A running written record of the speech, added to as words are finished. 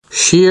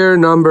Shir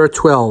number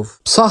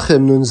 12.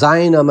 Psachim nun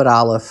zayin amar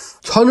aleph.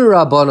 Tonu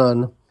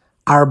rabbanon.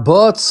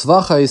 Arba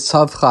tzvachais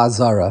tzavcha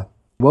azara.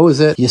 What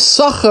was it?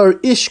 Yisachar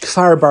ish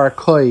kfar bar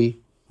koi.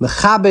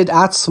 Mechabed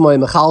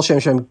atzmoi mechal shem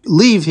shem.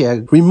 Leave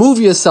here. Remove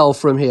yourself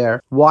from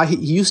here. Why? He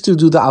used to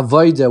do the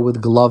avodah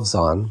with gloves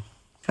on.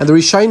 And the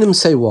Rishonim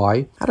say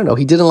why. I don't know.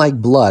 He didn't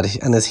like blood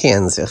on his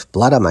hands. If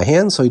blood on my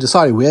hands, so he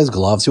decided he wears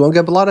gloves. He won't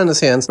get blood on his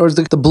hands. Or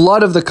the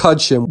blood of the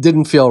kudshim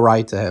didn't feel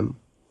right to him.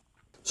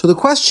 So the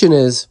question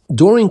is,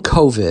 during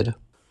COVID,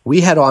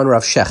 we had on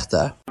Rav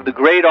Shechter. The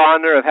great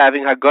honor of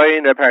having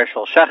Hagoyin Reb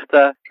Hershel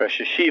Shechter, Rosh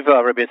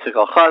Yeshiva, Rabbi Yitzchak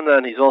Elchanan,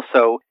 and he's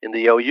also in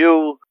the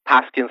OU.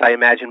 Paskins, I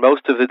imagine,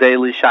 most of the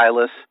daily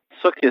Shilas.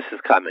 Sukkot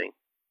is coming.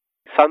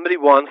 Somebody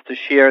wants to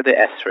share the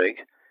esrig,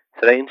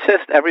 so they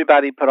insist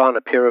everybody put on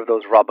a pair of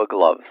those rubber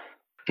gloves.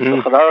 So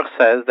Chanarach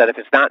says that if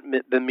it's not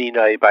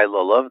b'minai by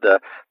lulav, the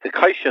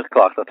kaishich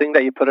cloth, the thing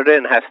that you put it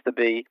in, has to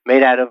be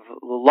made out of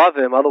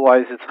lulavim,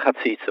 otherwise it's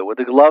chatzitza. Would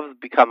the gloves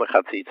become a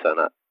chatzitza or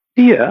not?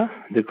 Yeah,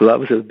 the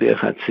gloves would be a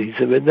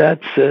chatzitza,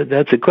 but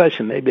that's a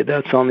question. Maybe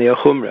that's only a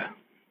chumrah.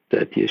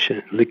 That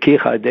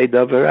lekicha de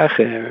davar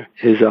acher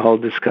is a whole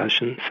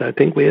discussion. So I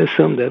think we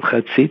assume that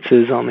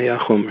chatzitza is only a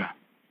chumrah.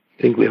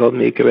 I think we hold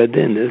mikra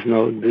din. There's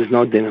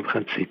no din of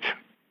chatzitza.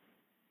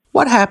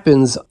 What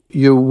happens,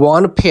 you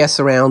want to pass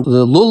around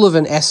the lulav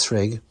and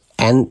esrig,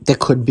 and there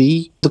could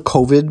be the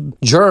COVID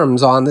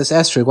germs on this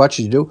esrig. What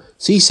should you do?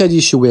 So he said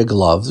you should wear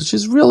gloves, which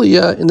is really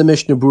in the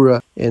Mishnah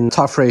Berurah in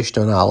Taf Reish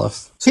Nun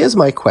Aleph. So here's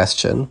my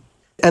question,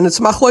 and it's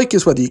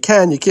machlokes whether you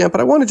can't, but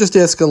I want to just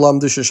ask a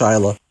lamdish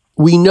shayla.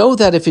 We know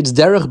that if it's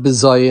derech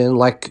b'zayin,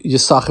 like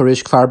Yisachar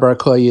ish kfar bar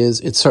koi is,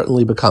 it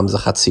certainly becomes a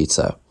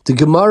chatzitza. The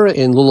Gemara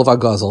in Lulav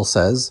HaGazal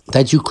says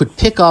that you could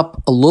pick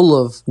up a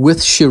lulav with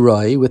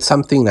shiroi, with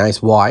something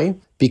nice. Why?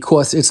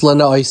 Because it's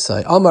lena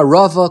oisai. Amar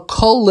Rava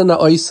kol lena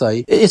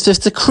oisai. It's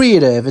just a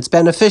creative, it's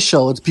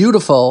beneficial, it's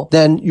beautiful.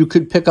 Then you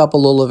could pick up a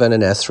lulav and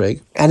an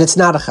esrig, and it's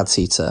not a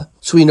chatzitza.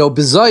 So we know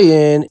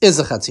bezayin is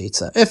a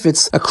chatzitza. If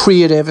it's a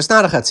creative, it's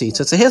not a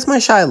chatzitza. So here's my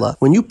shaila.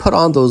 When you put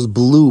on those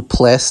blue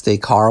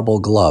plastic horrible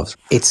gloves,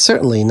 it's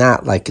certainly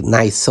not like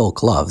nice silk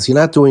gloves. You're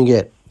not doing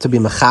it to be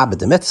mechabed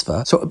the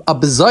mitzvah. So a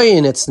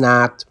bezayin, it's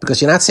not,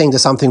 because you're not saying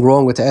there's something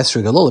wrong with the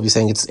esrig or lulav. You're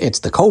saying it's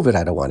the COVID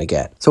I don't want to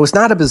get. So it's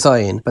not a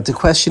bezayin, but the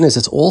question is,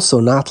 it's also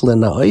not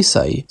lena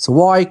oisai. So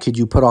why could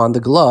you put on the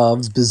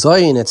gloves?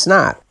 Bezayin, it's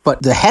not.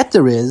 But the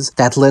heter is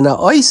that lena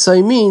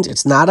oisai means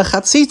it's not a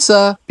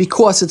chatzitza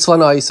because it's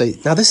lena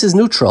oisai. Now this is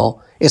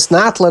neutral. It's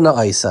not lena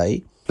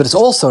oisai, but it's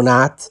also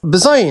not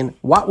bezayin.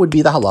 What would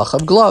be the halach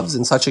of gloves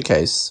in such a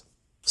case?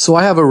 So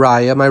I have a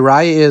raya. My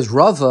raya is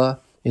Rava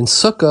in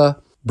Sukkah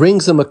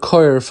brings a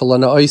makoyer for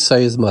lana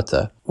oisai is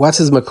mutter. What's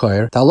his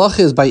makoyer? The halach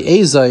is by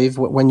Ezav,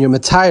 when you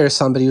matire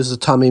somebody who's a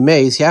Tommy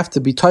Maze, you have to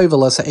be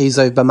toivel as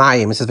Ezav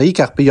b'mayim. It says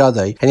v'yikach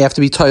b'yadai, and you have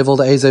to be toivel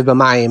the Ezav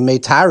b'mayim,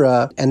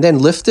 meitara, and then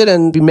lift it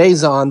and be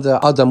meza on the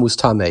adam who's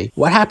tamei.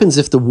 What happens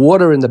if the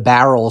water in the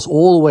barrel is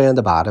all the way on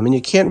the bottom and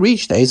you can't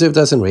reach? The Ezav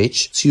doesn't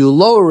reach, so you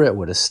lower it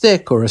with a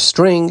stick or a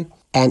string.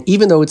 And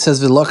even though it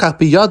says v'lochach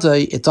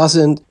b'yadai, it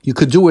doesn't, you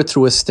could do it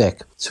through a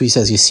stick. So he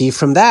says, you see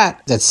from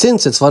that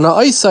since it's lana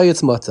oisai,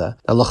 it's mutter.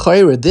 Now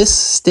l'chayra, this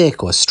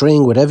stick or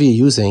string, whatever you're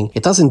using,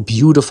 it doesn't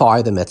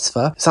beautify the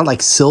mitzvah. It's not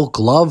like silk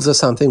gloves or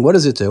something. What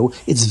does it do?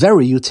 It's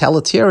very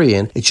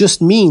utilitarian. It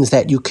just means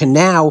that you could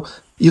now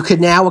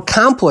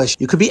accomplish,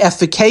 you could be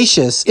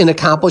efficacious in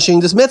accomplishing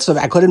this mitzvah.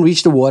 I couldn't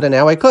reach the water,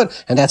 now I could.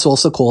 And that's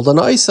also called an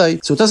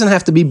oisai. So it doesn't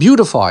have to be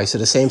beautified. So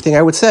the same thing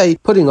I would say,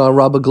 putting on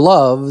rubber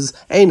gloves,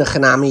 ein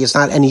chanami, it's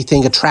not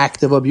anything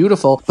attractive or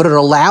beautiful, but it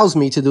allows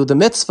me to do the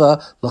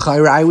mitzvah.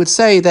 L'chayra, I would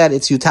say that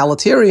it's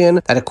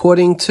utilitarian, that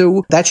according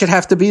to, that should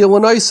have to be a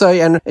one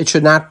oisai, and it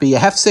should not be a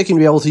hefsek, and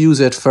be able to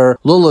use it for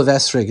lulav,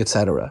 esrig,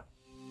 etc.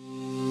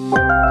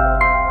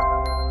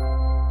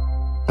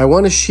 I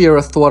want to share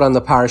a thought on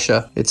the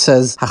parsha. It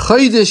says,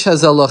 "Hachodesh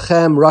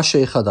hazalachem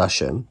rashi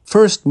chadashim."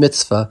 First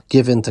mitzvah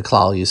given to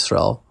Klal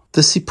Yisrael.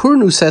 The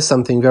Sipurnu says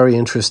something very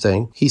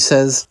interesting. He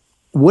says,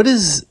 "What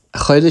is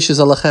Hachodesh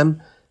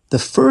hazalachem?" The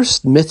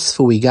first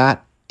mitzvah we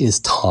got is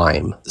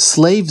time.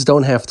 Slaves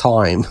don't have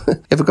time.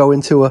 Ever go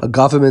into a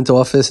government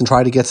office and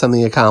try to get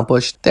something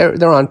accomplished?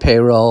 They're on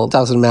payroll. It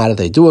doesn't matter.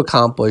 They do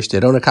accomplish,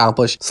 they don't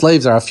accomplish.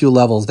 Slaves are a few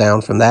levels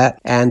down from that.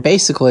 And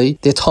basically,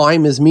 their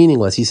time is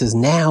meaningless. He says,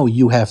 now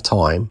you have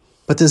time.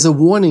 But there's a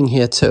warning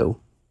here too.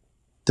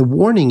 The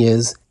warning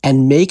is,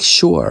 and make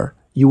sure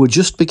you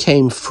just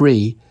became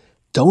free,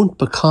 don't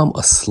become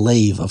a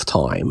slave of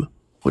time.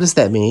 What does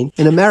that mean?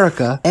 In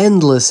America,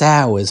 endless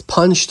hours,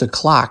 punch the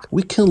clock.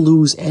 We can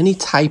lose any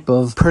type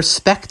of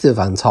perspective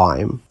on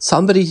time.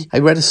 I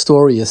read a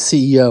story, a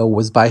CEO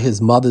was by his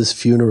mother's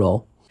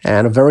funeral,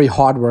 and a very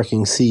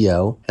hardworking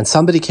CEO, and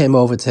somebody came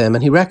over to him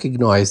and he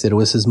recognized that it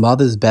was his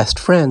mother's best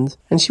friend,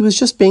 and she was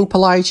just being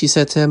polite. She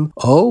said to him,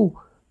 "Oh,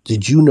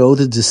 did you know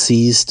the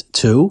deceased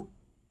too?"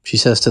 She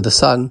says to the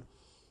son,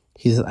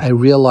 he said, "I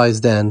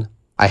realized then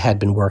I had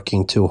been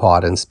working too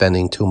hard and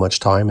spending too much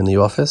time in the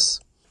office."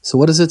 So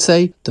what does it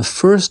say? The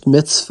first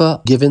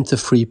mitzvah given to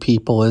free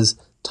people is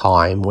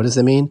time. What does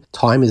that mean?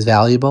 Time is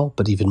valuable,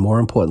 but even more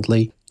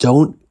importantly,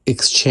 don't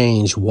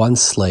exchange one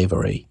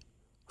slavery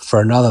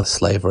for another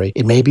slavery.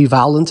 It may be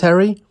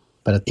voluntary,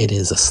 but it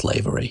is a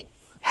slavery.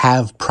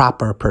 Have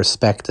proper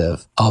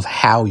perspective of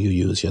how you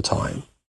use your time.